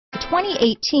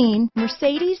2018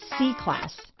 Mercedes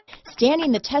C-Class.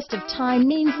 Standing the test of time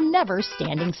means never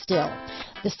standing still.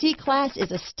 The C-Class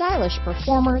is a stylish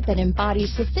performer that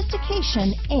embodies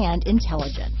sophistication and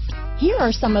intelligence. Here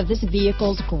are some of this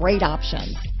vehicle's great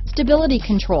options: stability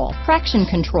control, traction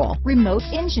control, remote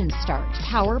engine start,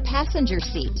 power passenger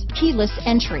seat, keyless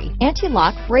entry,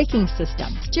 anti-lock braking system,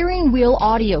 steering wheel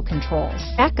audio controls,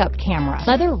 backup camera,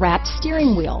 leather-wrapped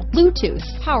steering wheel, Bluetooth,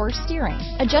 power steering,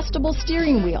 adjustable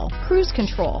steering wheel, cruise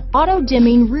control,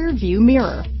 auto-dimming rear view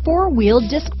mirror, four-wheel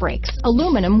disc brakes,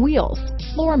 aluminum wheels,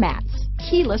 floor mats,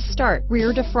 keyless start,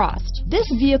 rear defrost.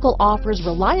 This vehicle offers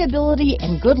reliability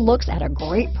and good looks at a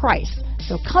great price.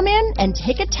 So come in and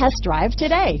take a test drive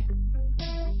today.